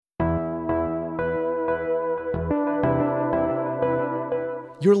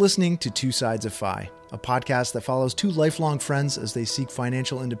You're listening to Two Sides of Fi, a podcast that follows two lifelong friends as they seek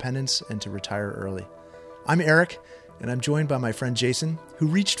financial independence and to retire early. I'm Eric, and I'm joined by my friend Jason, who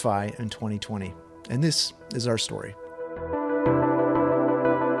reached Fi in 2020. And this is our story.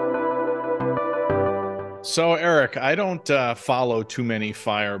 So, Eric, I don't follow too many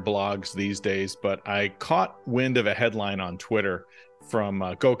FIRE blogs these days, but I caught wind of a headline on Twitter from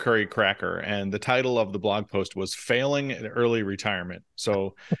Go Curry Cracker, and the title of the blog post was Failing at Early Retirement.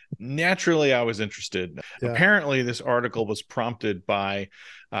 So naturally, I was interested. Yeah. Apparently, this article was prompted by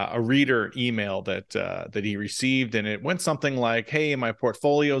a reader email that he received, and it went something like, hey, my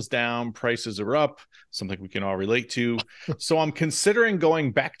portfolio's down, prices are up, something we can all relate to. So I'm considering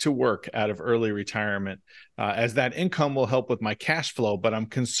going back to work out of early retirement, as that income will help with my cash flow, but I'm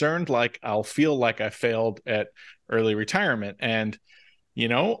concerned like I'll feel like I failed at early retirement. And you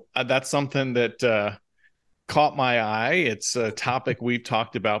know, that's something that caught my eye. It's a topic we've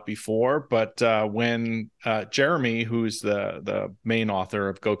talked about before, but when Jeremy, who's the main author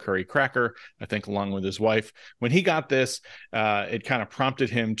of Go Curry Cracker, I think along with his wife, when he got this, it kind of prompted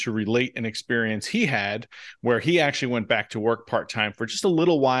him to relate an experience he had where he actually went back to work part-time for just a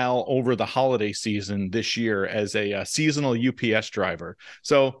little while over the holiday season this year as a seasonal UPS driver.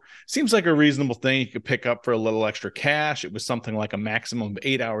 So seems like a reasonable thing you could pick up for a little extra cash. It was something like a maximum of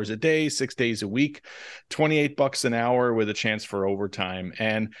 8 hours a day, 6 days a week, $28 an hour with a chance for overtime.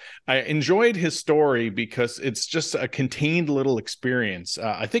 And I enjoyed his story because it's just a contained little experience.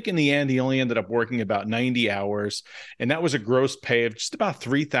 I think in the end, he only ended up working about 90 hours, and that was a gross pay of just about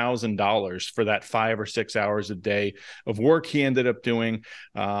 $3,000 for that 5 or 6 hours a day of work he ended up doing.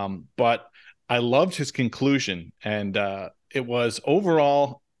 But I loved his conclusion, and it was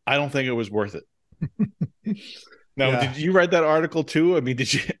overall, I don't think it was worth it. Now, Did you read that article too? I mean,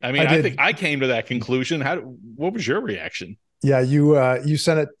 did you? I mean, I think I came to that conclusion. What was your reaction? Yeah, you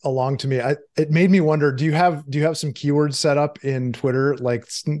sent it along to me. It made me wonder. Do you have some keywords set up in Twitter, like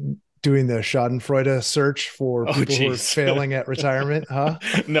doing the Schadenfreude search for people who are failing at retirement? Huh?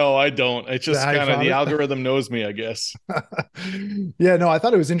 No, I don't. It's just kind of the algorithm knows me, I guess. Yeah, no, I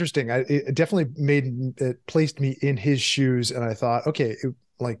thought it was interesting. It definitely placed me in his shoes, and I thought, okay.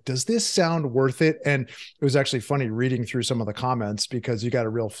 Does this sound worth it? And it was actually funny reading through some of the comments because you got a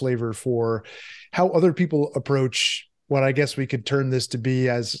real flavor for how other people approach what I guess we could turn this to be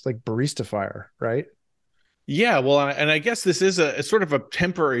as like barista fire, right? Yeah, well, and I guess this is a sort of a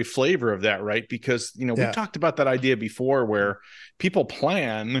temporary flavor of that, right? Because, you know, we talked about that idea before where people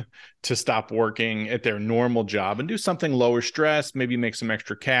plan to stop working at their normal job and do something lower stress, maybe make some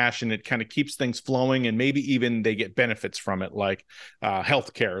extra cash, and it kind of keeps things flowing, and maybe even they get benefits from it, like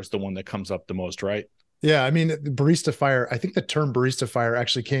healthcare is the one that comes up the most, right? Yeah, I mean, barista fire, I think the term barista fire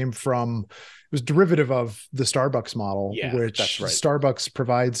actually came from, it was derivative of the Starbucks model, which that's right. Starbucks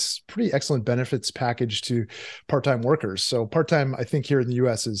provides pretty excellent benefits package to part-time workers. So part-time, I think here in the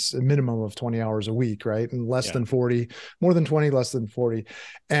US is a minimum of 20 hours a week, right? And less than 40, more than 20, less than 40.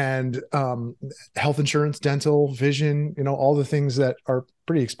 And health insurance, dental, vision, you know, all the things that are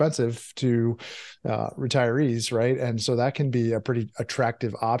pretty expensive to retirees, right? And so that can be a pretty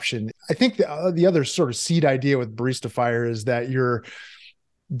attractive option. I think the other sort of seed idea with barista fire is that you're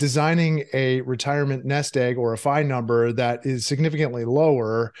designing a retirement nest egg or a FI number that is significantly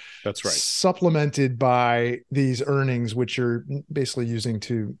lower. That's right. Supplemented by these earnings, which you're basically using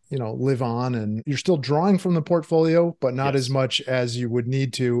to, you know, live on, and you're still drawing from the portfolio, but not as much as you would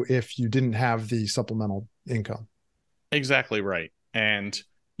need to if you didn't have the supplemental income. Exactly right. And,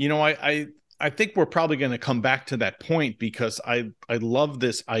 you know, I think we're probably going to come back to that point because I love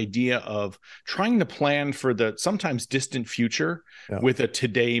this idea of trying to plan for the sometimes distant future with a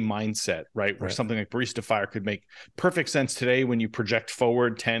today mindset, right? Where something like barista fire could make perfect sense today when you project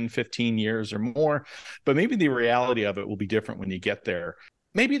forward 10, 15 years or more, but maybe the reality of it will be different when you get there.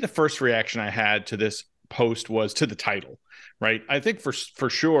 Maybe the first reaction I had to this post was to the title, right? I think for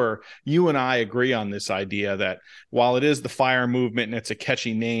sure, you and I agree on this idea that while it is the FIRE movement and it's a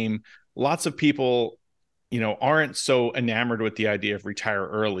catchy name, lots of people, you know, aren't so enamored with the idea of retire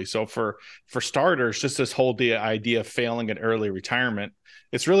early. So for starters, just this whole idea of failing at early retirement,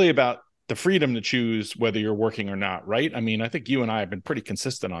 it's really about the freedom to choose whether you're working or not, right? I mean, I think you and I have been pretty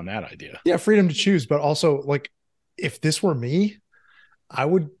consistent on that idea. Yeah, freedom to choose, but also like if this were me, I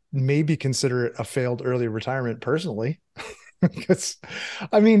would maybe consider it a failed early retirement personally. Because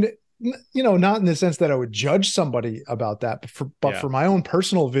I mean, you know, not in the sense that I would judge somebody about that, but for my own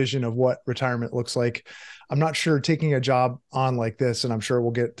personal vision of what retirement looks like, I'm not sure taking a job on like this, and I'm sure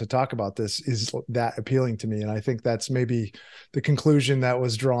we'll get to talk about this, is that appealing to me. And I think that's maybe the conclusion that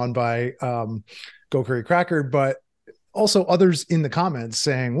was drawn by Go Curry Cracker. But also others in the comments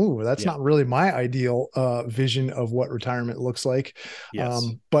saying, "Ooh, that's not really my ideal vision of what retirement looks like." Yes.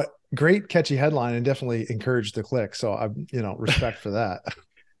 But great catchy headline, and definitely encouraged the click. So I, respect for that.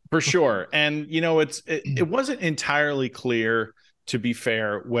 For sure. And, it wasn't entirely clear, to be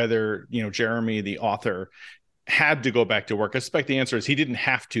fair, whether, Jeremy, the author, had to go back to work. I suspect the answer is he didn't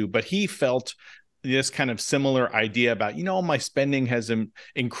have to, but he felt this kind of similar idea about, my spending has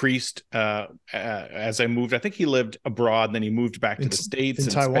increased as I moved. I think he lived abroad, and then he moved back to the States.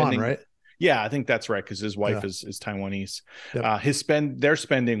 In Taiwan, right? Yeah, I think that's right, because his wife is Taiwanese. Yep. Their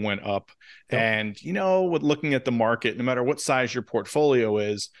spending went up. Yep. And, with looking at the market, no matter what size your portfolio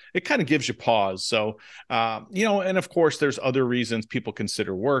is, it kind of gives you pause. So, and of course, there's other reasons people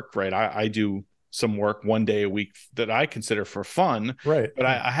consider work, right? I do some work one day a week that I consider for fun, right? But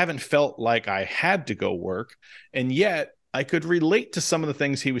I haven't felt like I had to go work. And yet I could relate to some of the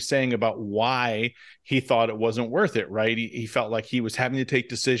things he was saying about why he thought it wasn't worth it, right? He felt like he was having to take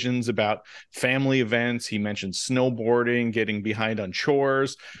decisions about family events. He mentioned snowboarding, getting behind on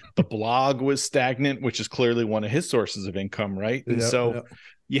chores. The blog was stagnant, which is clearly one of his sources of income, right? And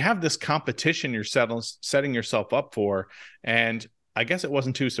you have this competition you're setting yourself up for. And I guess it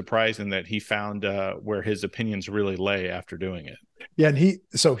wasn't too surprising that he found where his opinions really lay after doing it. Yeah. And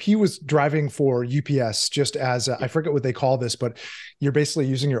he was driving for UPS just as I forget what they call this, but you're basically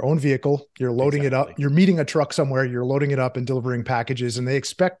using your own vehicle. You're loading it up. You're meeting a truck somewhere. You're loading it up and delivering packages. And they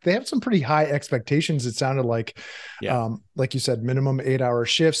have some pretty high expectations. It sounded like, like you said, minimum 8-hour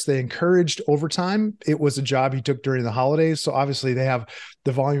shifts. They encouraged overtime. It was a job he took during the holidays. So obviously they have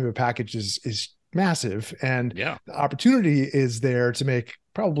the volume of packages is massive, and the opportunity is there to make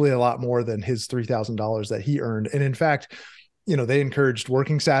probably a lot more than his $3,000 that he earned. And in fact, they encouraged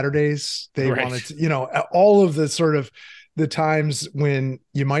working Saturdays. They wanted to, all of the sort of the times when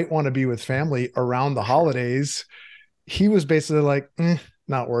you might want to be with family around the holidays. He was basically like,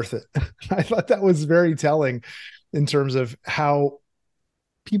 not worth it. I thought that was very telling in terms of how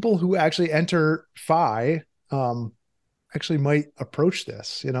people who actually enter FI actually might approach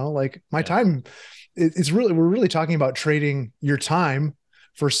this, like my time we're really talking about trading your time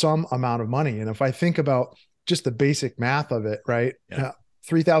for some amount of money. And if I think about just the basic math of it, right?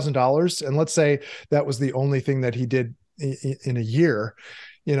 $3,000. And let's say that was the only thing that he did in a year,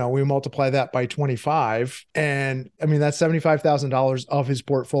 we multiply that by 25. And I mean, that's $75,000 of his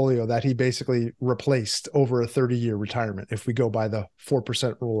portfolio that he basically replaced over a 30-year retirement. If we go by the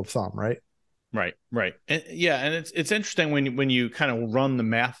 4% rule of thumb, right? Right. And it's interesting when you kind of run the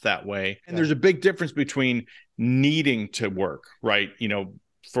math that way. And there's a big difference between needing to work, right?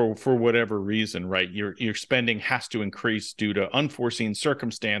 For whatever reason, right? Your spending has to increase due to unforeseen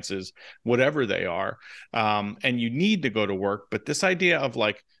circumstances, whatever they are. And you need to go to work. But this idea of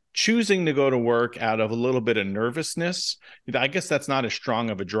like choosing to go to work out of a little bit of nervousness, I guess that's not as strong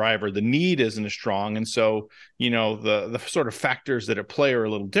of a driver. The need isn't as strong. And so, the sort of factors that at play are a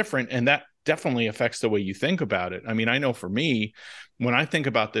little different. And that definitely affects the way you think about it. I mean, I know for me, when I think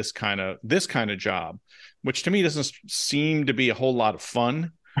about this kind of job, which to me doesn't seem to be a whole lot of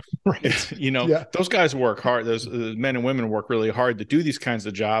fun, right? Those guys work hard. Those men and women work really hard to do these kinds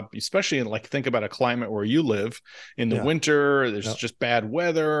of jobs, especially in think about a climate where you live in the winter. There's just bad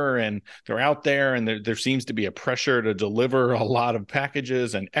weather, and they're out there, and there seems to be a pressure to deliver a lot of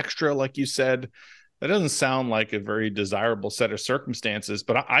packages and extra, like you said. That doesn't sound like a very desirable set of circumstances,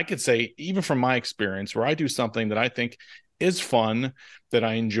 but I could say, even from my experience, where I do something that I think is fun, that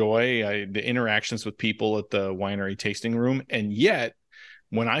I enjoy, the interactions with people at the winery tasting room, and yet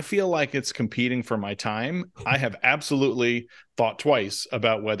when I feel like it's competing for my time, I have absolutely thought twice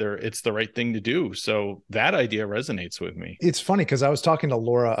about whether it's the right thing to do. So that idea resonates with me. It's funny because I was talking to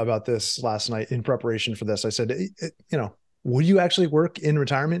Laura about this last night in preparation for this. I said, would you actually work in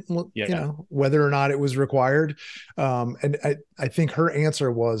retirement? Whether or not it was required. And I think her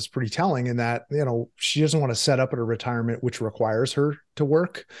answer was pretty telling in that, she doesn't want to set up at a retirement, which requires her to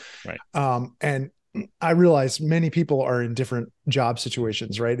work. Right. And I realize many people are in different job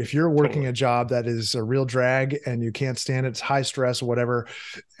situations, right? If you're working a job that is a real drag and you can't stand it, it's high stress or whatever,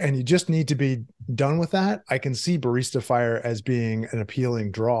 and you just need to be done with that, I can see Barista Fire as being an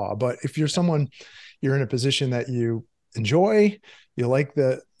appealing draw. But if you're someone, you're in a position that you enjoy, you like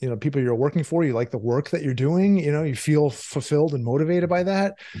the, people you're working for, you like the work that you're doing, you feel fulfilled and motivated by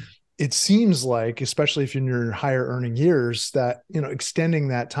that. It seems like, especially if you're in your higher earning years, that, extending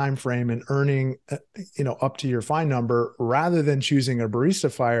that time frame and earning, up to your fine number, rather than choosing a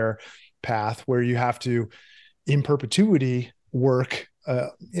Barista Fire path where you have to in perpetuity work, a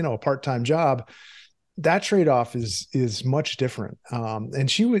part-time job, that trade-off is much different. And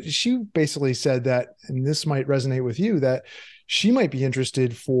she basically said that, and this might resonate with you, that she might be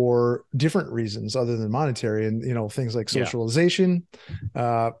interested for different reasons other than monetary, and things like socialization,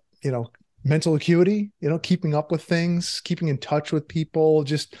 mental acuity, keeping up with things, keeping in touch with people,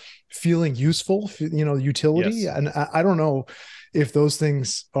 just feeling useful, utility. Yes. And I don't know if those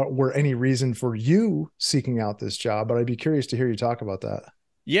things were any reason for you seeking out this job, but I'd be curious to hear you talk about that.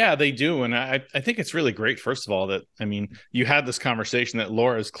 Yeah, they do. And I think it's really great, first of all, that, you had this conversation that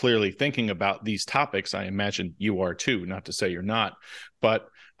Laura is clearly thinking about these topics. I imagine you are too, not to say you're not, but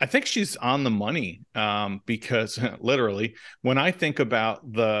I think she's on the money, because literally when I think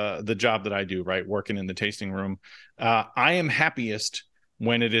about the job that I do, right, working in the tasting room, I am happiest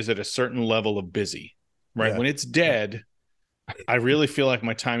when it is at a certain level of busy, right? Yeah. When it's dead, I really feel like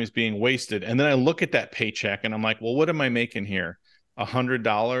my time is being wasted. And then I look at that paycheck and I'm like, well, what am I making here?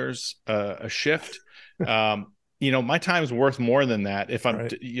 $100 a shift. My time's worth more than that. If I'm,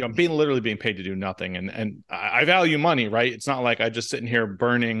 right. I'm literally being paid to do nothing. And I value money, right? It's not like I just sitting here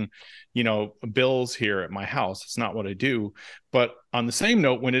burning, bills here at my house. It's not what I do. But on the same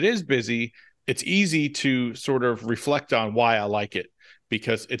note, when it is busy, it's easy to sort of reflect on why I like it,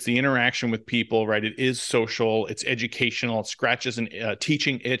 because it's the interaction with people, right? It is social, it's educational, it scratches a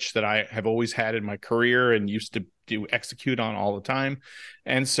teaching itch that I have always had in my career and used to execute on all the time.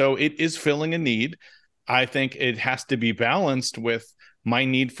 And so it is filling a need. I think it has to be balanced with my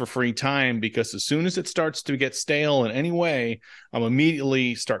need for free time, because as soon as it starts to get stale in any way, I'm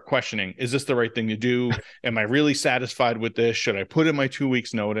immediately start questioning, is this the right thing to do? Am I really satisfied with this? Should I put in my 2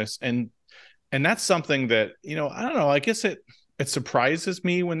 weeks notice? And that's something that, I don't know, I guess it surprises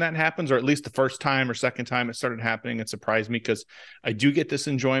me when that happens, or at least the first time or second time it started happening, it surprised me, because I do get this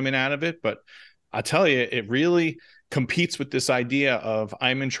enjoyment out of it. But I'll tell you, it really competes with this idea of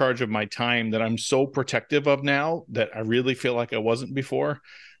I'm in charge of my time that I'm so protective of now that I really feel like I wasn't before.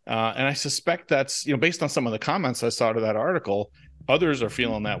 And I suspect that's, based on some of the comments I saw to that article, others are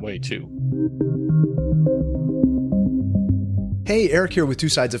feeling that way too. Hey, Eric here with Two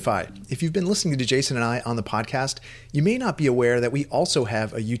Sides of Fi. If you've been listening to Jason and I on the podcast, you may not be aware that we also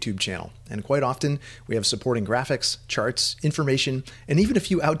have a YouTube channel. And quite often, we have supporting graphics, charts, information, and even a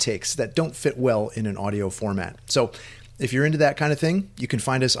few outtakes that don't fit well in an audio format. So if you're into that kind of thing, you can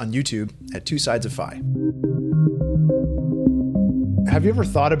find us on YouTube at Two Sides of Fi. Have you ever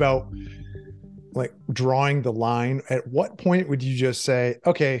thought about drawing the line? At what point would you just say,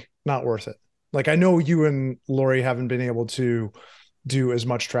 okay, not worth it? I know you and Lori haven't been able to do as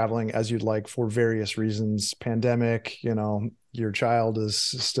much traveling as you'd like for various reasons. Pandemic, your child is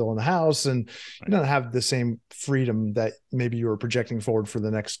still in the house and you don't have the same freedom that maybe you were projecting forward for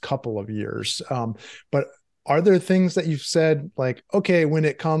the next couple of years. But are there things that you've said okay, when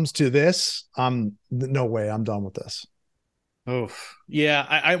it comes to this, no way, I'm done with this? Oh,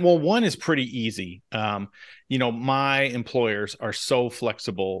 yeah. Well, one is pretty easy. My employers are so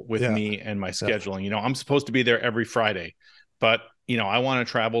flexible with me and my scheduling. I'm supposed to be there every Friday, but I want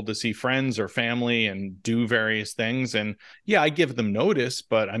to travel to see friends or family and do various things. And I give them notice,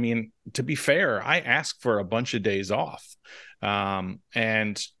 but to be fair, I ask for a bunch of days off.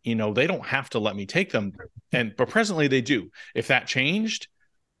 And they don't have to let me take them. But presently they do. If that changed,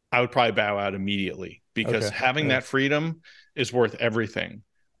 I would probably bow out immediately, because having that freedom is worth everything.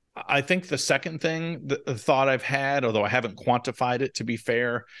 I think the second thing, the thought I've had, although I haven't quantified it to be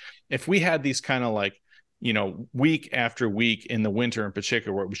fair, if we had these kind of week after week in the winter in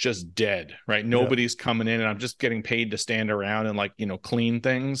particular, where it was just dead, right? Nobody's coming in and I'm just getting paid to stand around and clean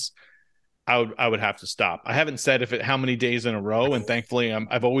things, I would have to stop. I haven't said how many days in a row, and thankfully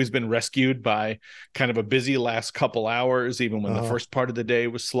I've always been rescued by kind of a busy last couple hours, even when the first part of the day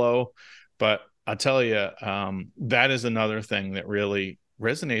was slow. But I'll tell you, that is another thing that really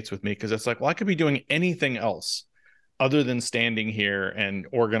resonates with me, because it's I could be doing anything else other than standing here and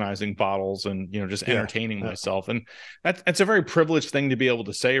organizing bottles and just entertaining myself. And that's a very privileged thing to be able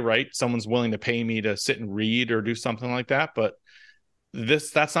to say, right? Someone's willing to pay me to sit and read or do something like that, but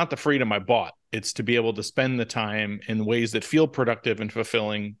that's not the freedom I bought. It's to be able to spend the time in ways that feel productive and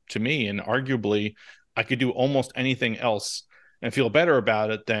fulfilling to me. And arguably, I could do almost anything else and feel better about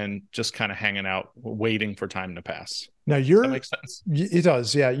it than just kind of hanging out, waiting for time to pass. Now, does that make sense? It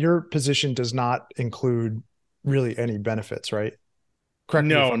does. Yeah. Your position does not include really any benefits, right? Correct.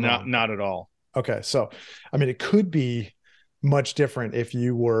 No, not at all. Okay. So, it could be much different if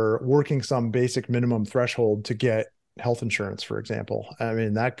you were working some basic minimum threshold to get health insurance, for example.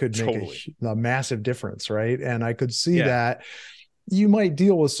 That could make a massive difference, right? And I could see that you might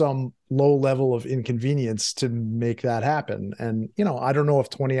deal with some low level of inconvenience to make that happen. And, I don't know if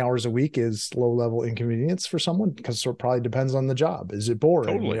 20 hours a week is low level inconvenience for someone, because it probably depends on the job. Is it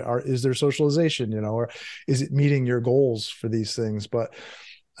boring? Totally. Or is there socialization, or is it meeting your goals for these things? But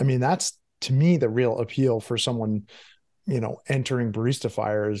I mean, that's to me the real appeal for someone, entering Barista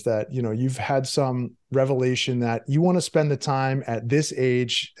Fire, is that, you've had some revelation that you want to spend the time at this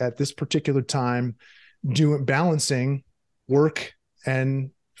age, at this particular time, balancing work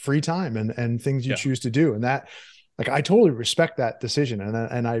and free time and things you choose to do. And that, like, I totally respect that decision.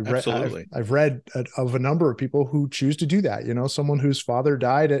 And I've read of a number of people who choose to do that, someone whose father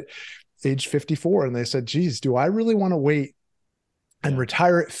died at age 54. And they said, geez, do I really want to wait and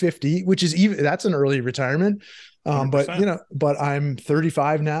retire at 50, which is that's an early retirement. But I'm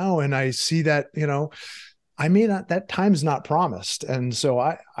 35 now, and I see that, I may not, that time's not promised. And so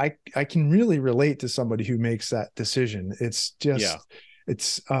I can really relate to somebody who makes that decision. It's just,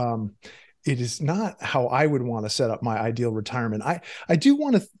 it is not how I would want to set up my ideal retirement. I do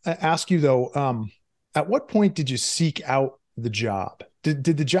want to ask you though, at what point did you seek out the job? Did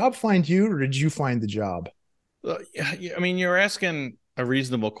the job find you, or did you find the job? I mean, you're asking a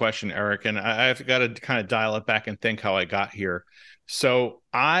reasonable question, Eric, and I've got to kind of dial it back and think how I got here. So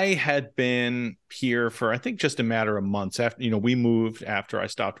I had been here for, I think, just a matter of months after, we moved after I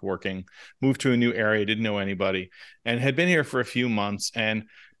stopped working, moved to a new area, didn't know anybody, and had been here for a few months. And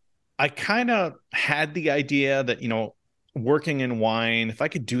I kind of had the idea that, working in wine, if I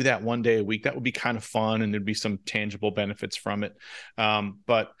could do that one day a week, that would be kind of fun, and there'd be some tangible benefits from it.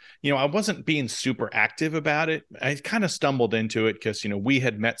 But I wasn't being super active about it. I kind of stumbled into it because, we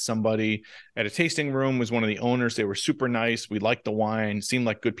had met somebody at a tasting room, was one of the owners. They were super nice. We liked the wine, seemed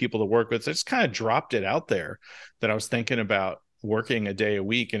like good people to work with. So I just kind of dropped it out there that I was thinking about working a day a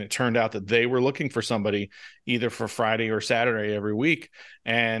week. And it turned out that they were looking for somebody either for Friday or Saturday every week.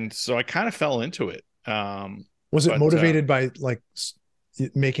 And so I kind of fell into it. Was it motivated by like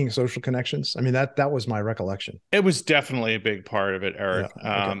making social connections? I mean, that was my recollection. It was definitely a big part of it, Eric.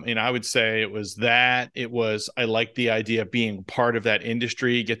 Yeah, okay. And I would say it was I liked the idea of being part of that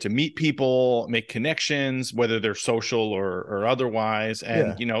industry, get to meet people, make connections, whether they're social or otherwise,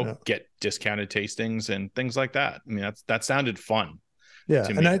 and, get discounted tastings and things like that. I mean, that sounded fun. Yeah.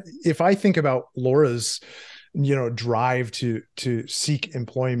 And if I think about Laura's, drive to seek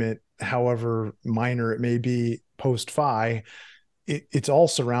employment, however minor it may be post-FI, it's all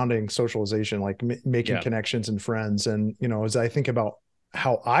surrounding socialization, like making connections and friends. And, as I think about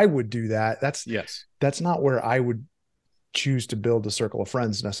how I would do that, that's not where I would choose to build a circle of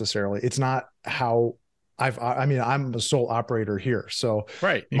friends necessarily. It's not how I'm a sole operator here. So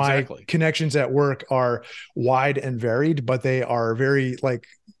my connections at work are wide and varied, but they are very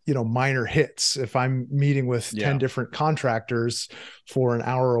minor hits. If I'm meeting with 10 different contractors for an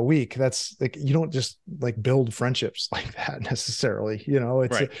hour a week, that's like, you don't just build friendships like that necessarily.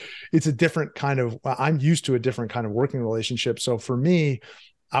 It's a different kind of, I'm used to a different kind of working relationship. So for me,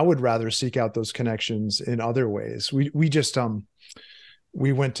 I would rather seek out those connections in other ways. We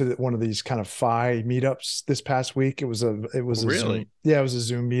went to one of these kind of FI meetups this past week. It was a Zoom, it was a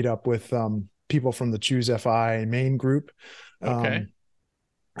Zoom meetup with people from the Choose FI main group. Okay.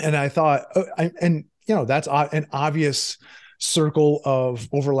 And I thought, that's an obvious circle of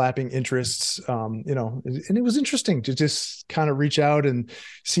overlapping interests, and it was interesting to just kind of reach out and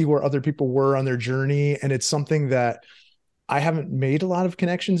see where other people were on their journey. And it's something that I haven't made a lot of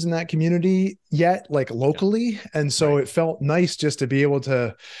connections in that community yet, locally. And so it felt nice just to be able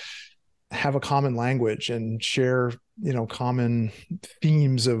to have a common language and share, common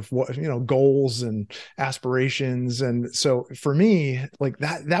themes of what, goals and aspirations. And so for me,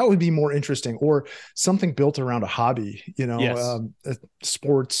 that would be more interesting, or something built around a hobby,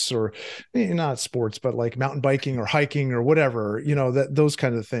 sports, or not sports, but like mountain biking or hiking or whatever, those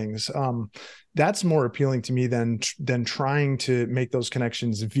kind of things. That's more appealing to me than trying to make those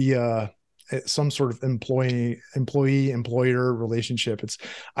connections via some sort of employee-employer relationship.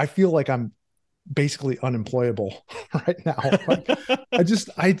 I feel like I'm basically unemployable right now.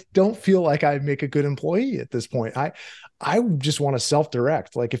 I don't feel like I make a good employee at this point. I just want to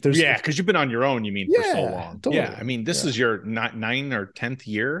self-direct. Like if there's because you've been on your own, you mean, for so long. Totally. Yeah. I mean, this is your 9th or 10th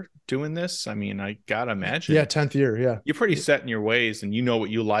year doing this. I mean, I gotta imagine. 10th year. Yeah. You're pretty set in your ways, and you know what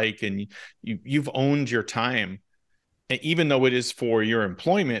you like, and you've owned your time. And even though it is for your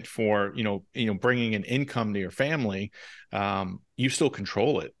employment, for bringing an income to your family, you still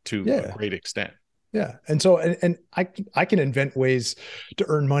control it to a great extent. Yeah. And so, and I can invent ways to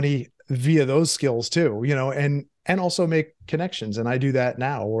earn money via those skills too, and also make connections. And I do that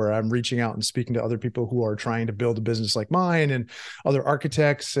now, where I'm reaching out and speaking to other people who are trying to build a business like mine, and other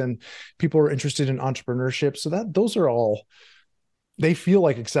architects and people who are interested in entrepreneurship. So those are all, they feel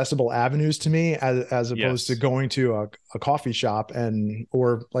like accessible avenues to me, as opposed to going to a coffee shop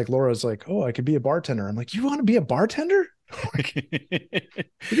or like Laura's like, oh, I could be a bartender. I'm like, you want to be a bartender? You're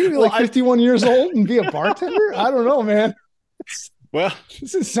gonna be like 51 years old and be a bartender? I don't know, man. Well,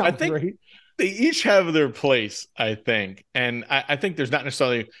 this is sound great. They each have their place, I think. And I think there's not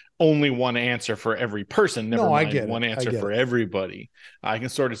necessarily only one answer for every person. Never mind, I get one answer for everybody. I can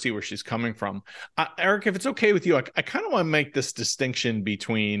sort of see where she's coming from. Eric, if it's okay with you, I kind of want to make this distinction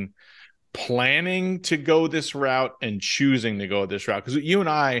between planning to go this route and choosing to go this route. Because you and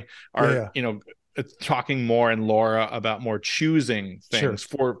I are, talking more, and Laura about more choosing things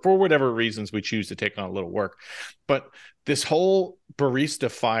for whatever reasons we choose to take on a little work. But this whole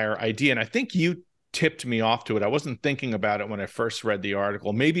barista fire idea, and I think you tipped me off to it. I wasn't thinking about it when I first read the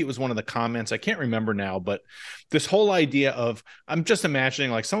article. Maybe it was one of the comments. I can't remember now, but this whole idea of, I'm just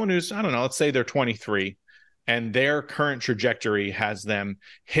imagining like someone who's, I don't know, let's say they're 23 and their current trajectory has them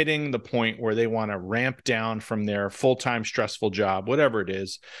hitting the point where they want to ramp down from their full-time stressful job, whatever it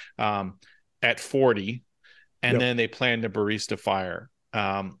is, at 40, and then they plan to barista fire.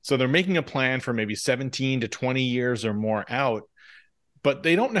 So they're making a plan for maybe 17 to 20 years or more out, but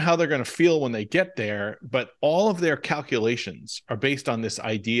they don't know how they're going to feel when they get there. But all of their calculations are based on this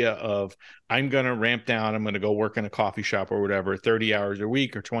idea of, I'm going to ramp down, I'm going to go work in a coffee shop or whatever, 30 hours a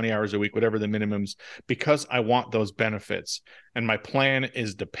week or 20 hours a week, whatever the minimums, because I want those benefits. And my plan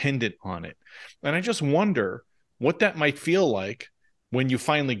is dependent on it. And I just wonder what that might feel like when you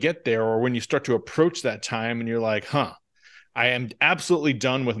finally get there, or when you start to approach that time and you're like, I am absolutely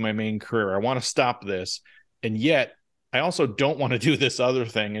done with my main career. I want to stop this. And yet I also don't want to do this other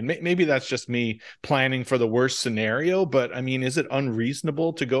thing. And maybe that's just me planning for the worst scenario, but I mean, is it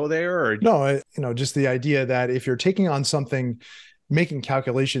unreasonable to go there? Or no, just the idea that if you're taking on something, making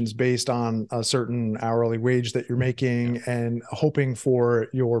calculations based on a certain hourly wage that you're making and hoping for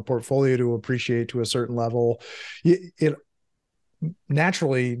your portfolio to appreciate to a certain level, it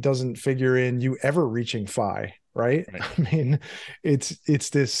naturally doesn't figure in you ever reaching FI, right? I mean, it's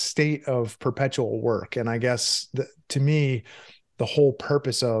this state of perpetual work. And I guess to me, the whole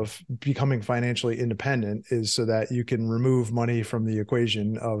purpose of becoming financially independent is so that you can remove money from the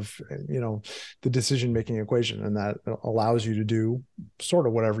equation of, the decision-making equation. And that allows you to do sort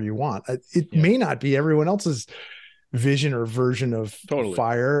of whatever you want. It may not be everyone else's vision or version of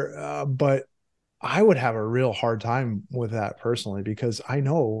fire, but I would have a real hard time with that personally, because I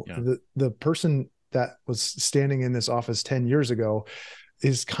know the person that was standing in this office 10 years ago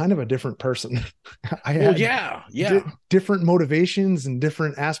is kind of a different person. I had different motivations and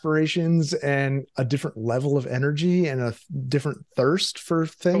different aspirations and a different level of energy and a different thirst for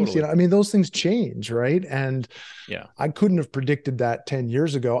things. I mean, those things change, right? And I couldn't have predicted that 10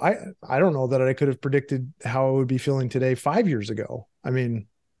 years ago. I don't know that I could have predicted how I would be feeling today 5 years ago. I mean,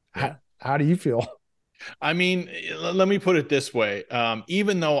 how do you feel? I mean, let me put it this way.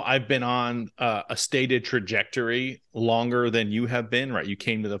 Even though I've been on a stated trajectory longer than you have been, right? You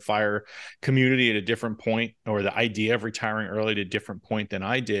came to the fire community at a different point, or the idea of retiring early at a different point than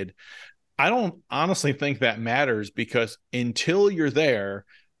I did. I don't honestly think that matters, because until you're there,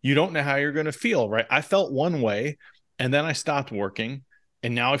 you don't know how you're going to feel, right? I felt one way and then I stopped working.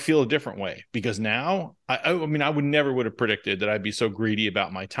 And now I feel a different way, because now, I mean, I would have predicted that I'd be so greedy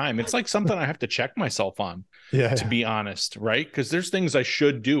about my time. It's like something I have to check myself on, to be honest, right? Because there's things I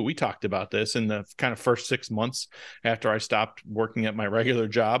should do. We talked about this in the kind of first 6 months after I stopped working at my regular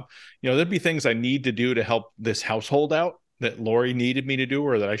job. There'd be things I need to do to help this household out that Lori needed me to do,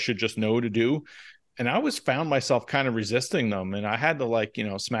 or that I should just know to do. And I always found myself kind of resisting them. And I had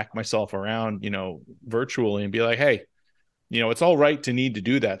to smack myself around, virtually and be like, hey, it's all right to need to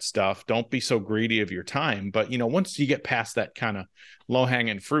do that stuff. Don't be so greedy of your time. But, once you get past that kind of low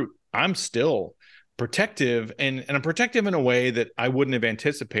hanging fruit, I'm still protective, and I'm protective in a way that I wouldn't have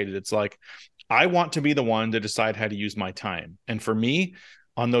anticipated. It's like, I want to be the one to decide how to use my time. And for me,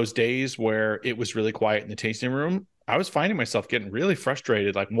 on those days where it was really quiet in the tasting room, I was finding myself getting really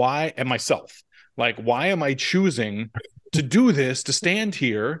frustrated. Like, why am I choosing to do this, to stand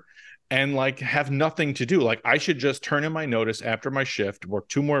here and have nothing to do? I should just turn in my notice after my shift, work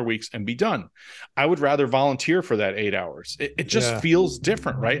 2 more weeks and be done. I would rather volunteer for that 8 hours. It just feels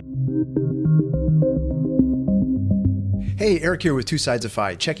different, right? Hey, Eric here with Two Sides of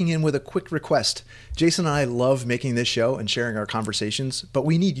Fi, checking in with a quick request. Jason and I love making this show and sharing our conversations, but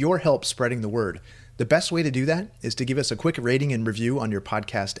we need your help spreading the word. The best way to do that is to give us a quick rating and review on your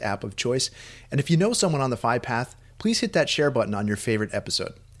podcast app of choice. And if you know someone on the FI path, please hit that share button on your favorite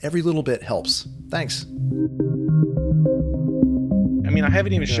episode. Every little bit helps. Thanks. I mean, I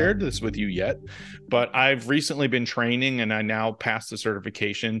haven't even shared this with you yet, but I've recently been training and I now passed the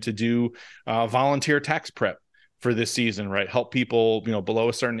certification to do volunteer tax prep for this season, right? Help people, below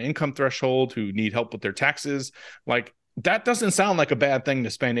a certain income threshold who need help with their taxes. Like, that doesn't sound like a bad thing to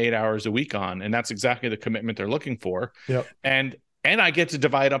spend 8 hours a week on. And that's exactly the commitment they're looking for. Yep. And I get to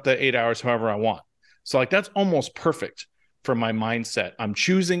divide up that 8 hours however I want. So like, that's almost perfect for my mindset. I'm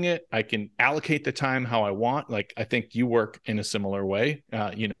choosing it. I can allocate the time how I want. Like, I think you work in a similar way,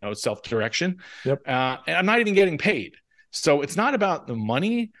 self-direction. Yep. And I'm not even getting paid. So it's not about the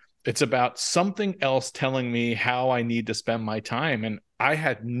money. It's about something else telling me how I need to spend my time. And I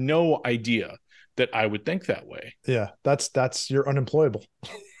had no idea that I would think that way. Yeah, you're unemployable.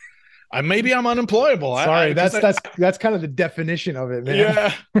 Maybe I'm unemployable. Sorry, that's kind of the definition of it, man.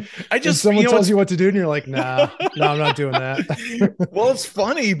 Yeah, I just someone tells you what to do, and you're like, no, I'm not doing that. Well, it's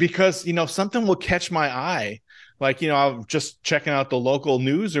funny because something will catch my eye. Like, I'm just checking out the local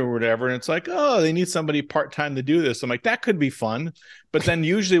news or whatever, and it's like, oh, they need somebody part-time to do this. I'm like, that could be fun. But then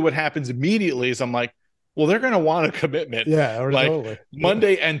usually what happens immediately is I'm like, well, they're going to want a commitment. Yeah, like totally.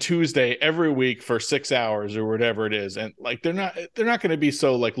 Monday and Tuesday every week for 6 hours or whatever it is. And like, they're not going to be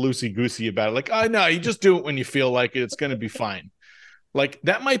so like loosey-goosey about it. Like, oh, no, you just do it when you feel like it. It's going to be fine. Like,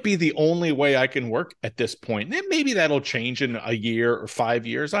 that might be the only way I can work at this point. And maybe that'll change in a year or 5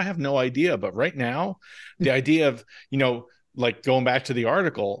 years. I have no idea. But right now, the idea of, like going back to the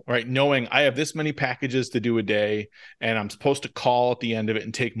article, right? Knowing I have this many packages to do a day and I'm supposed to call at the end of it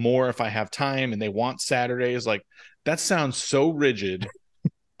and take more if I have time, and they want Saturdays. Like, that sounds so rigid.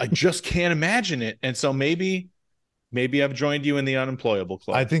 I just can't imagine it. And so maybe I've joined you in the unemployable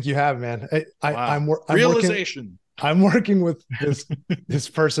club. I think you have, man. I'm realization. I'm working with this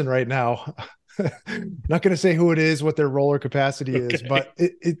person right now. Not going to say who it is, what their roller capacity is, but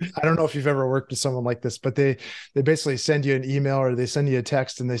I don't know if you've ever worked with someone like this, but they basically send you an email or they send you a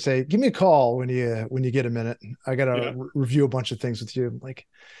text and they say, give me a call when you get a minute. I got to review a bunch of things with you. Like,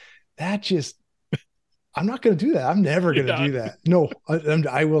 I'm not going to do that. I'm never going to do that. No,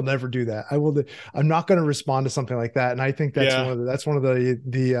 I will never do that. I'm not going to respond to something like that. And I think that's one of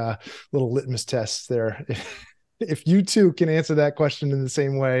the little litmus tests there. If you two can answer that question in the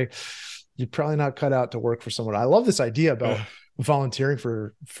same way, you're probably not cut out to work for someone. I love this idea about volunteering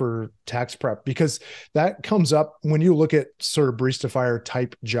for tax prep, because that comes up when you look at sort of barista fire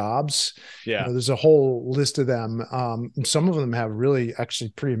type jobs. Yeah. There's a whole list of them. Some of them have really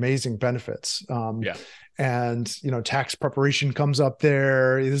actually pretty amazing benefits. And, tax preparation comes up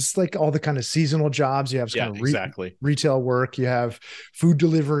there. It's like all the kind of seasonal jobs. You have kind of retail work. You have food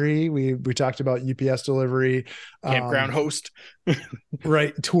delivery. We talked about UPS delivery. Campground host.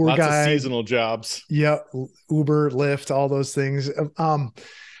 Right. Tour Lots guide. of seasonal jobs. Yeah. Uber, Lyft, all those things.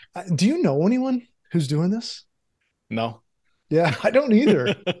 Do you know anyone who's doing this? No. Yeah, I don't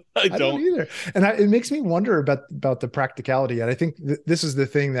either. I don't either. And it makes me wonder about the practicality. And I think this is the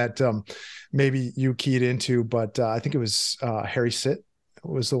thing that maybe you keyed into, but I think it was Harry Sitt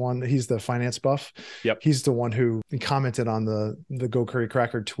was the one. He's the finance buff. Yep. He's the one who commented on the Go Curry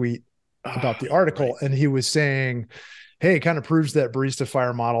Cracker tweet about the article. Right. And he was saying, hey, it kind of proves that barista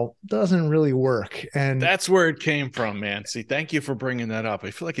fire model doesn't really work. And that's where it came from, man. See, thank you for bringing that up.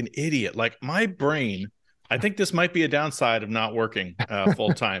 I feel like an idiot. Like, my brain, I think this might be a downside of not working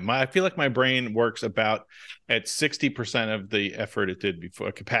full time. I feel like my brain works about at 60% of the effort it did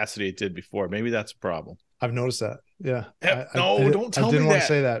before, capacity it did before. Maybe that's a problem. I've noticed that. Yeah. Don't tell me that. I didn't want to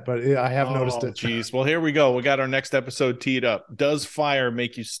say that, but I have noticed it. Geez. Well, here we go. We got our next episode teed up. Does fire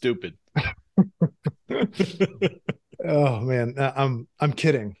make you stupid? Oh man, I'm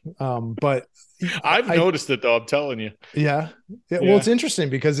kidding. But I've noticed it though. I'm telling you. Yeah. Well, it's interesting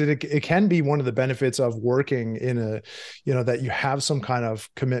because it can be one of the benefits of working in that you have some kind of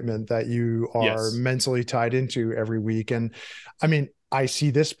commitment that you are mentally tied into every week. And I mean, I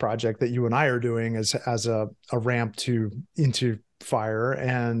see this project that you and I are doing as a ramp into fire,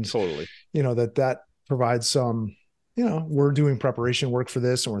 and totally, that provides some. We're doing preparation work for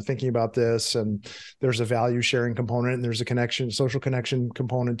this and we're thinking about this, and there's a value sharing component and there's a social connection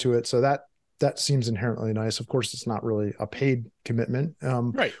component to it. So that seems inherently nice. Of course, it's not really a paid commitment,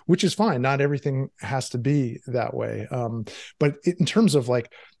 right? Which is fine. Not everything has to be that way. But in terms of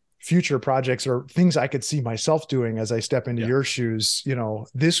like future projects or things I could see myself doing as I step into your shoes,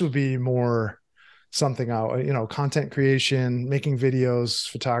 this would be more something out, content creation, making videos,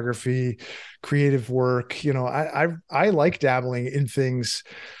 photography, creative work. I like dabbling in things,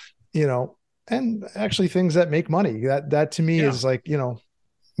 and actually things that make money. That to me is like,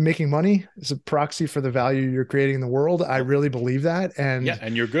 making money is a proxy for the value you're creating in the world. I really believe that. And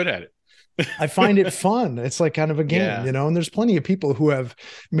and you're good at it. I find it fun. It's like kind of a game, and there's plenty of people who have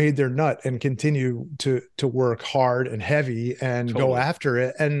made their nut and continue to work hard and heavy and go after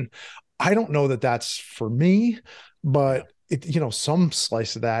it. And I don't know that that's for me, but some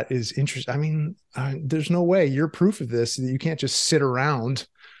slice of that is interesting. I mean, there's no way you're proof of this, that you can't just sit around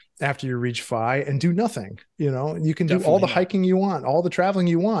after you reach FI and do nothing. You can do all the hiking you want, all the traveling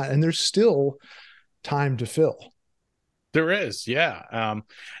you want, and there's still time to fill. There is. Yeah.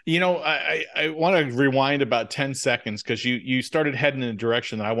 I want to rewind about 10 seconds because you started heading in a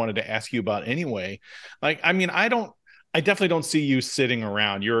direction that I wanted to ask you about anyway. Like, I mean, I definitely don't see you sitting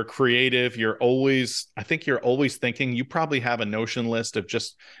around. You're a creative. I think you're always thinking. You probably have a Notion list of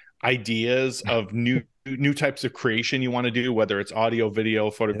just ideas of new types of creation you want to do, whether it's audio, video,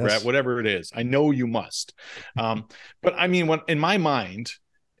 photograph, whatever it is. I know you must. But I mean, when in my mind,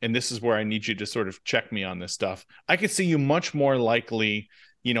 and this is where I need you to sort of check me on this stuff, I could see you much more likely,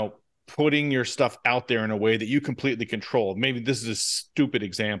 putting your stuff out there in a way that you completely control. Maybe this is a stupid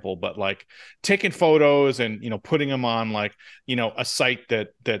example, but like taking photos and, putting them on like, a site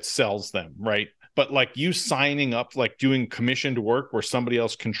that sells them, right? But like you signing up, like doing commissioned work where somebody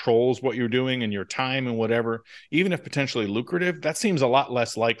else controls what you're doing and your time and whatever, even if potentially lucrative, that seems a lot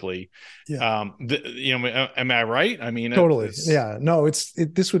less likely. Yeah. Am I right? I mean, totally. Yeah, no,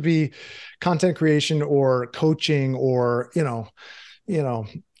 this would be content creation or coaching or,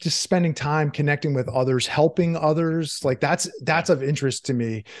 just spending time connecting with others, helping others. Like that's of interest to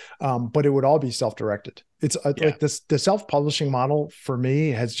me. But it would all be self-directed. It's like this, the self-publishing model for me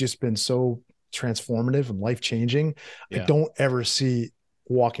has just been so transformative and life-changing. I don't ever see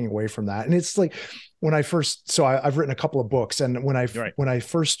walking away from that. And it's like when I first, I've written a couple of books, and when I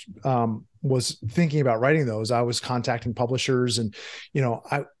first was thinking about writing those, I was contacting publishers, and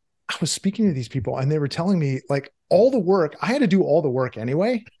I was speaking to these people, and they were telling me like all the work I had to do, all the work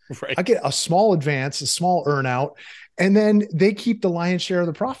anyway. Right. I get a small advance, a small earn out, and then they keep the lion's share of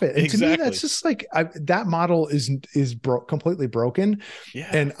the profit. And to me, that's just like that model is completely broken. Yeah.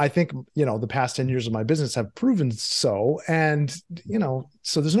 And I think, the past 10 years of my business have proven so. And,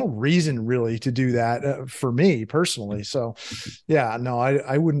 so there's no reason really to do that for me personally. So yeah, no,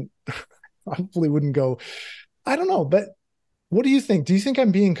 I wouldn't, probably wouldn't go, I don't know, but what do you think? Do you think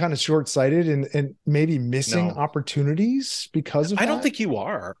I'm being kind of short-sighted and maybe missing opportunities because of that? I don't think you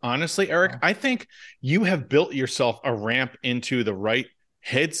are, honestly, Eric. I think you have built yourself a ramp into the right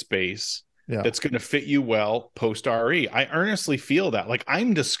headspace that's going to fit you well post RE. I earnestly feel that. Like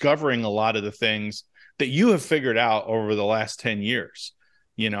I'm discovering a lot of the things that you have figured out over the last 10 years,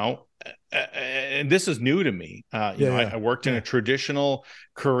 and this is new to me. I worked in a traditional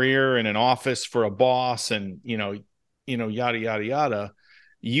career in an office for a boss, and, yada, yada, yada.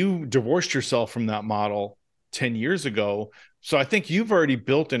 You divorced yourself from that model 10 years ago. So I think you've already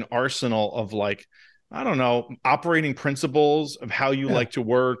built an arsenal of like, I don't know, operating principles of how you like to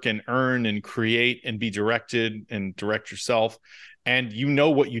work and earn and create and be directed and direct yourself. And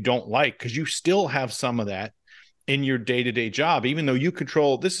what you don't like, because you still have some of that in your day-to-day job, even though you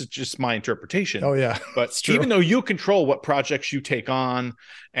control, this is just my interpretation. Oh yeah. But even though you control what projects you take on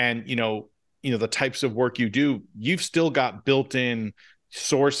and, the types of work you do, you've still got built-in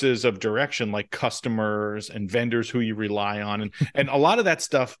sources of direction like customers and vendors who you rely on. And a lot of that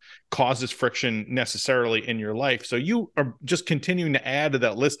stuff causes friction necessarily in your life. So you are just continuing to add to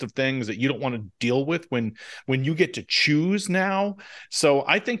that list of things that you don't want to deal with when you get to choose now. So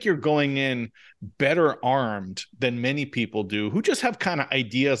I think you're going in better armed than many people do who just have kind of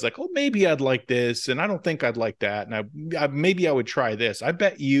ideas like, oh, maybe I'd like this, and I don't think I'd like that, and maybe I would try this. I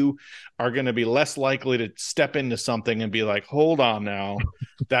bet you are going to be less likely to step into something and be like, hold on now,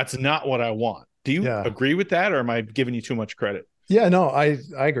 that's not what I want. Do you agree with that, or am I giving you too much credit? Yeah, no, I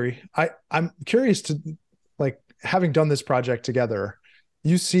agree. I'm curious to, like, having done this project together,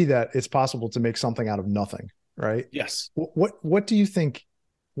 you see that it's possible to make something out of nothing, right? Yes. What do you think?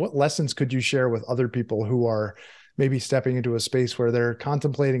 What lessons could you share with other people who are maybe stepping into a space where they're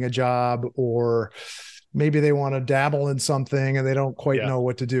contemplating a job, or maybe they want to dabble in something and they don't quite know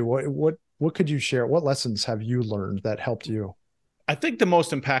what to do? What could you share? What lessons have you learned that helped you? I think the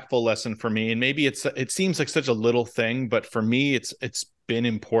most impactful lesson for me, and maybe it seems like such a little thing, but for me, it's been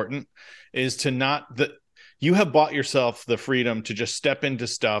important, is to you have bought yourself the freedom to just step into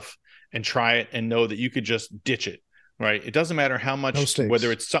stuff and try it and know that you could just ditch it. Right. It doesn't matter how much,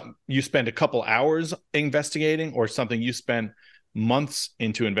 whether it's something you spend a couple hours investigating or something you spend months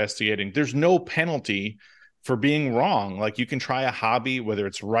into investigating. There's no penalty for being wrong. Like, you can try a hobby, whether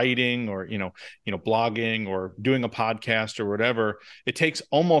it's writing or, blogging or doing a podcast or whatever. It takes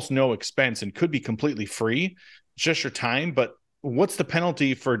almost no expense and could be completely free. It's just your time. But what's the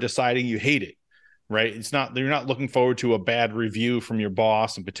penalty for deciding you hate it? Right? You're not looking forward to a bad review from your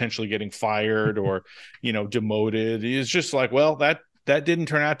boss and potentially getting fired or, demoted. It's just like, well, that didn't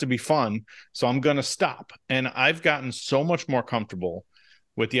turn out to be fun, so I'm going to stop. And I've gotten so much more comfortable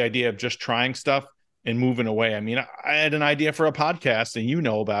with the idea of just trying stuff and moving away. I mean, I had an idea for a podcast, and you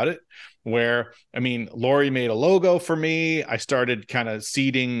know about it, where, Lori made a logo for me. I started kind of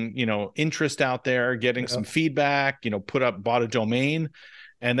seeding, interest out there, getting some feedback, bought a domain.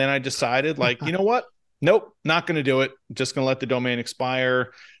 And then I decided, like, you know what? Nope, not going to do it. Just going to let the domain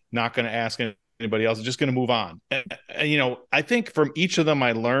expire. Not going to ask anybody else. I'm just going to move on. And, I think from each of them,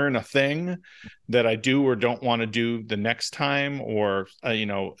 I learn a thing that I do or don't want to do the next time, or,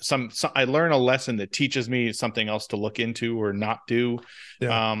 I learn a lesson that teaches me something else to look into or not do.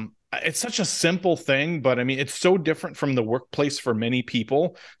 Yeah. It's such a simple thing, but it's so different from the workplace for many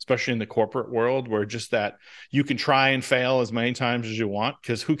people, especially in the corporate world, where just that you can try and fail as many times as you want,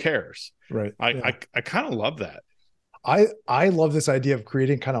 because who cares? Right. I kind of love that. I love this idea of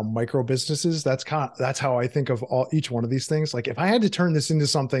creating kind of micro businesses. That's how I think of each one of these things. Like, if I had to turn this into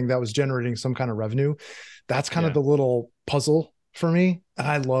something that was generating some kind of revenue, that's kind of the little puzzle for me. And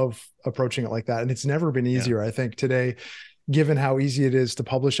I love approaching it like that. And it's never been easier, I think, today, given how easy it is to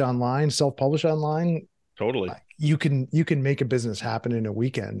publish online, self-publish online. Totally. You can make a business happen in a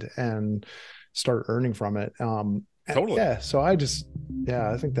weekend and start earning from it. Totally. Yeah. So I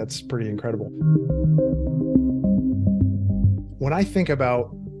think that's pretty incredible. When I think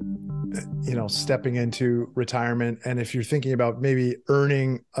about, stepping into retirement, and if you're thinking about maybe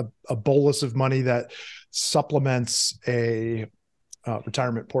earning a bolus of money that supplements a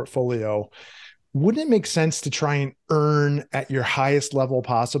retirement portfolio, wouldn't it make sense to try and earn at your highest level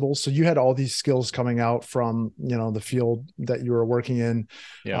possible? So you had all these skills coming out from, the field that you were working in,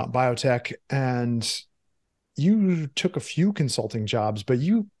 biotech, and you took a few consulting jobs, but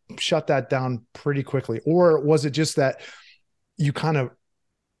you shut that down pretty quickly. Or was it just that you kind of,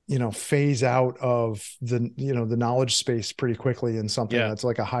 phase out of the knowledge space pretty quickly in something that's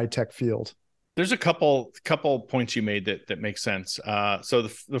like a high tech field? There's a couple points you made that make sense. So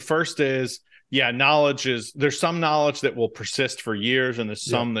the first is, there's some knowledge that will persist for years, and there's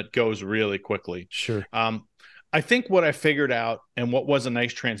some that goes really quickly. Sure. I think what I figured out, and what was a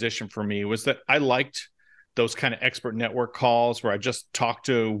nice transition for me, was that I liked those kind of expert network calls where I just talk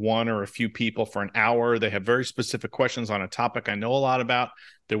to one or a few people for an hour. They have very specific questions on a topic I know a lot about.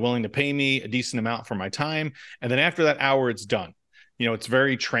 They're willing to pay me a decent amount for my time. And then after that hour, it's done. It's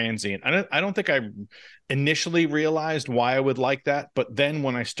very transient. I don't think I initially realized why I would like that. But then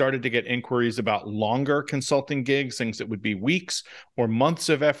when I started to get inquiries about longer consulting gigs, things that would be weeks or months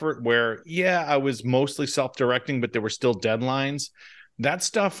of effort where, I was mostly self-directing, but there were still deadlines. That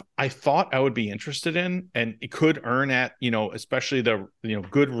stuff I thought I would be interested in, and it could earn at, especially the,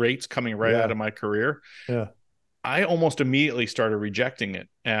 good rates coming right out of my career. Yeah. I almost immediately started rejecting it.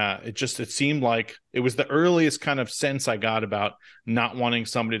 It seemed like it was the earliest kind of sense I got about not wanting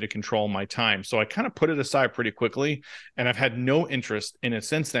somebody to control my time. So I kind of put it aside pretty quickly, and I've had no interest in it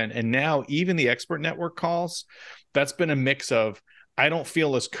since then. And now even the expert network calls, that's been a mix of, I don't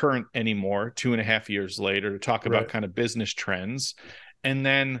feel as current anymore 2.5 years later to talk about kind of business trends. And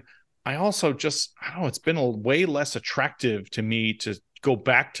then I also just, it's been a way less attractive to me to go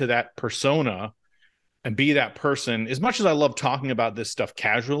back to that persona and be that person. As much as I love talking about this stuff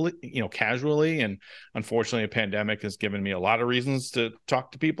casually, and unfortunately a pandemic has given me a lot of reasons to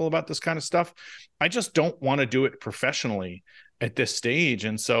talk to people about this kind of stuff, I just don't want to do it professionally at this stage.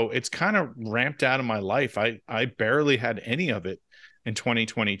 And so it's kind of ramped out of my life. I barely had any of it in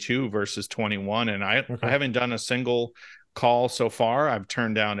 2022 versus 21. And I haven't done a single call so far. I've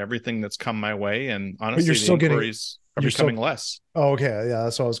turned down everything that's come my way. And honestly, the inquiries are becoming less. Oh, okay. Yeah,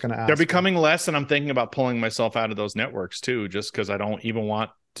 that's what I was going to ask. They're becoming less, and I'm thinking about pulling myself out of those networks too, just because I don't even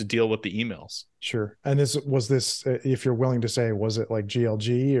want to deal with the emails. Sure. And was this, if you're willing to say, was it like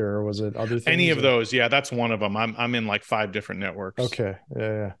GLG or was it other things? Any of those? Yeah, that's one of them. I'm in like 5 different networks. Okay.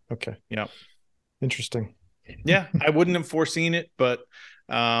 Yeah. Okay. Yeah. Interesting. Yeah, I wouldn't have foreseen it, but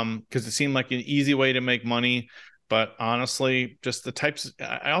because it seemed like an easy way to make money. But honestly, just the types.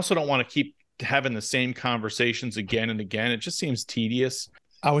 I also don't want to keep having the same conversations again and again. It just seems tedious.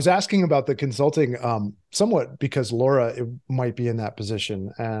 I was asking about the consulting somewhat because Laura might be in that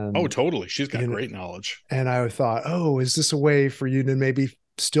position. And totally. She's got great knowledge. And I thought, is this a way for you to maybe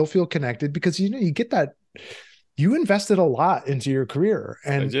still feel connected? Because, you get you invested a lot into your career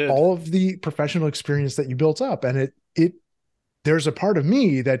and all of the professional experience that you built up. And there's a part of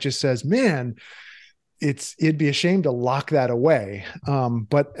me that just says, man, it'd be a shame to lock that away.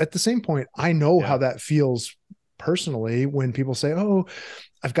 But at the same point, I know how that feels personally when people say, oh,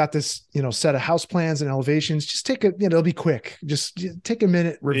 I've got this, set of house plans and elevations. Just take it'll be quick. Just take a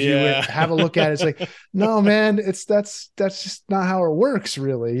minute, review it, have a look at it. It's like, no, man, that's just not how it works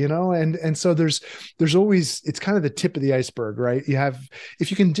really, And so there's always, it's kind of the tip of the iceberg, right? If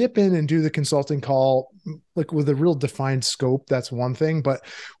you can dip in and do the consulting call, like with a real defined scope, that's one thing. But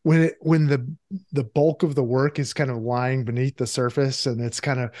when the bulk of the work is kind of lying beneath the surface and it's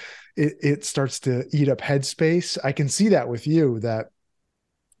kind of, it starts to eat up headspace. I can see that with you, that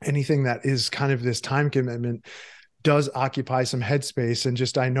anything that is kind of this time commitment does occupy some headspace. And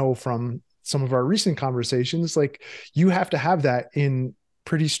just, I know from some of our recent conversations, like you have to have that in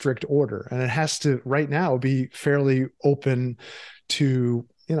pretty strict order, and it has to right now be fairly open to,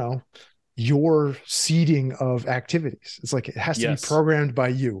 your seeding of activities. It's like, it has to be programmed by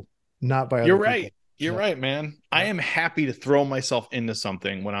you, not by other You're people. right. You're right, man. I am happy to throw myself into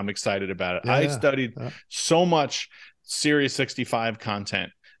something when I'm excited about it. I studied so much Series 65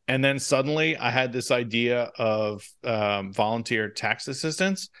 content. And then suddenly I had this idea of volunteer tax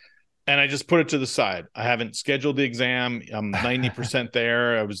assistance, and I just put it to the side. I haven't scheduled the exam. I'm 90%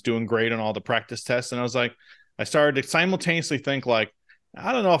 there. I was doing great on all the practice tests. And I started to simultaneously think like,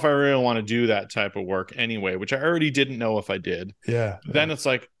 I don't know if I really want to do that type of work anyway, which I already didn't know if I did. Then it's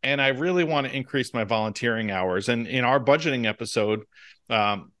like, and I really want to increase my volunteering hours. And in our budgeting episode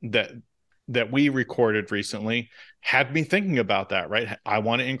that we recorded recently had me thinking about that, right? I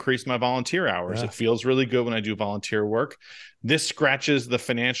want to increase my volunteer hours. It feels really good when I do volunteer work. This scratches the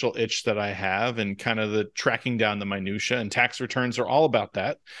financial itch that I have and kind of the tracking down the minutia, and tax returns are all about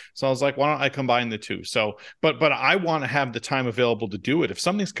that. So I was like, why don't I combine the two? So, but I want to have the time available to do it. If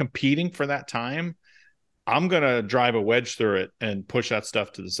something's competing for that time, I'm going to drive a wedge through it and push that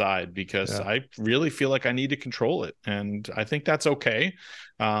stuff to the side because I really feel like I need to control it. And I think that's okay.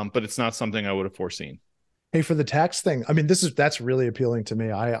 But it's not something I would have foreseen. Hey, for the tax thing, I mean, that's really appealing to me.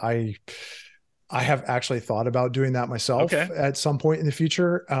 I have actually thought about doing that myself at some point in the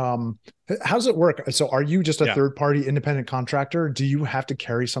future. How does it work? So are you just a third party independent contractor? Do you have to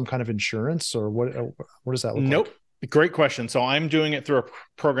carry some kind of insurance, or what does that look like? Nope. Great question. So I'm doing it through a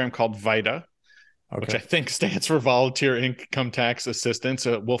program called VITA, which I think stands for Volunteer Income Tax Assistance.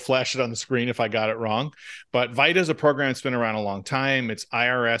 We'll flash it on the screen if I got it wrong. But VITA is a program that's been around a long time. It's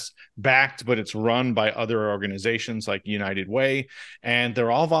IRS backed, but it's run by other organizations like United Way. And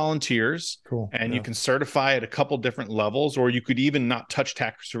they're all volunteers. Cool. And you can certify at a couple different levels, or you could even not touch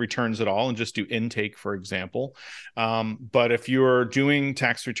tax returns at all and just do intake, for example. But if you're doing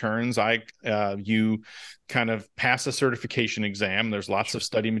tax returns, you kind of pass a certification exam. There's lots of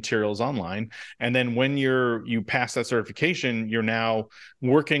study materials online. And then when you pass that certification, you're now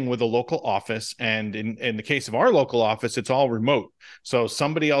working with a local office. And in the case of our local office, it's all remote. So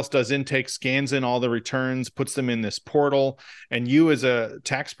somebody else does intake, scans in all the returns, puts them in this portal. And you as a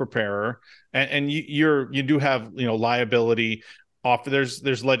tax preparer, and you do have, liability off.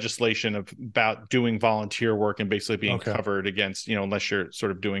 There's legislation about doing volunteer work and basically being covered against, unless you're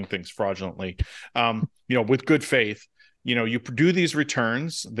sort of doing things fraudulently, with good faith. You do these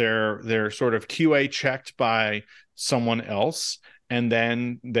returns, they're sort of QA checked by someone else, and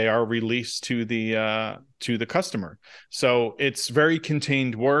then they are released to the customer. So it's very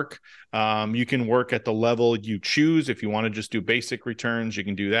contained work. You can work at the level you choose. If you want to just do basic returns, you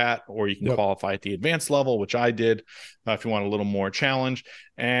can do that, or you can qualify at the advanced level, which I did, if you want a little more challenge.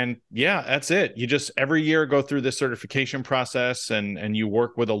 And that's it. You just every year go through this certification process, and you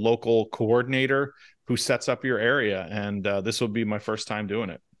work with a local coordinator who sets up your area. And this will be my first time doing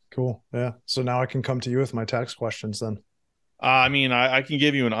it. Cool. Yeah. So now I can come to you with my tax questions then. I can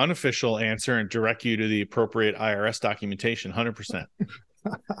give you an unofficial answer and direct you to the appropriate IRS documentation, 100%.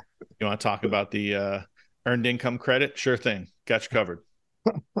 You want to talk about the earned income credit? Sure thing. Got you covered.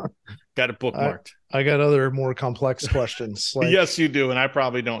 Got it bookmarked. I got other more complex questions. Yes, you do. And I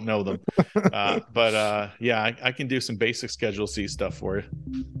probably don't know them. But I can do some basic Schedule C stuff for you.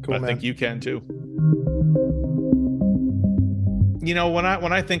 Cool, I think you can too.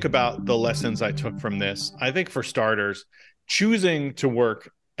 When I think about the lessons I took from this, I think for starters, choosing to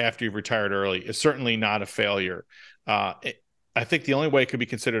work after you've retired early is certainly not a failure. I think the only way it could be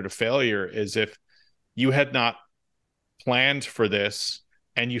considered a failure is if you had not planned for this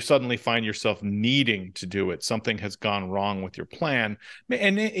and you suddenly find yourself needing to do it. Something has gone wrong with your plan.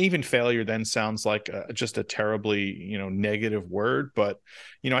 And even failure then sounds like just a terribly, negative word. But,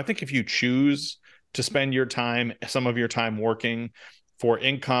 I think if you choose to spend some of your time working for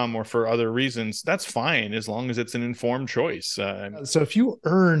income or for other reasons, that's fine, as long as it's an informed choice. So if you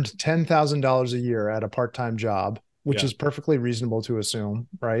earned $10,000 a year at a part-time job, which is perfectly reasonable to assume,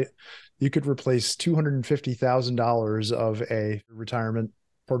 right? You could replace $250,000 of a retirement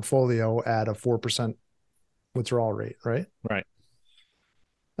portfolio at a 4% withdrawal rate, right? Right.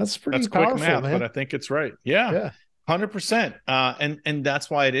 That's powerful, quick math, man. But I think it's right. Yeah. 100%. And that's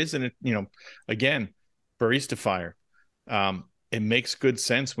why it is. And it, again, Barista Fire, it makes good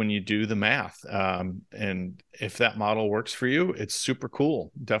sense when you do the math. And if that model works for you, it's super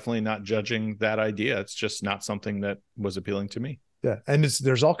cool. Definitely not judging that idea. It's just not something that was appealing to me. Yeah. And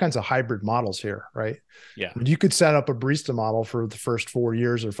there's all kinds of hybrid models here, right? Yeah. I mean, you could set up a barista model for the first 4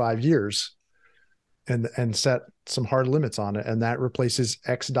 years or 5 years and set some hard limits on it. And that replaces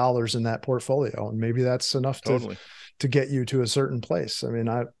X dollars in that portfolio. And maybe that's enough to get you to a certain place. I mean,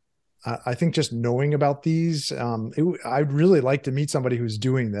 I think just knowing about these, I'd really like to meet somebody who's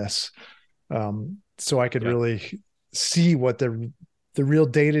doing this, so I could really see what the real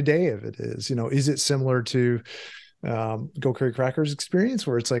day-to-day of it is. Is it similar to Go Curry Cracker's experience,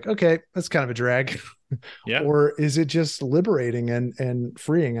 where it's like, okay, that's kind of a drag, or is it just liberating and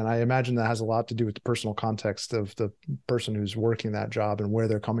freeing? And I imagine that has a lot to do with the personal context of the person who's working that job and where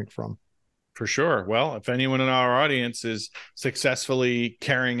they're coming from. For sure. Well, if anyone in our audience is successfully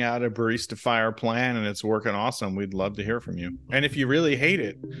carrying out a Barista Fire plan and it's working awesome, we'd love to hear from you. And if you really hate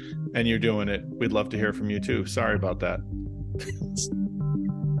it and you're doing it, we'd love to hear from you too. Sorry about that.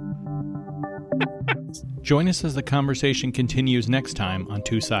 Join us as the conversation continues next time on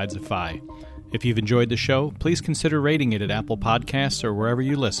Two Sides of Fi. If you've enjoyed the show, please consider rating it at Apple Podcasts or wherever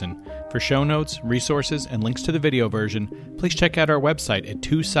you listen. For show notes, resources, and links to the video version, please check out our website at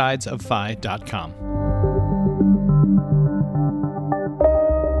twosidesoffi.com.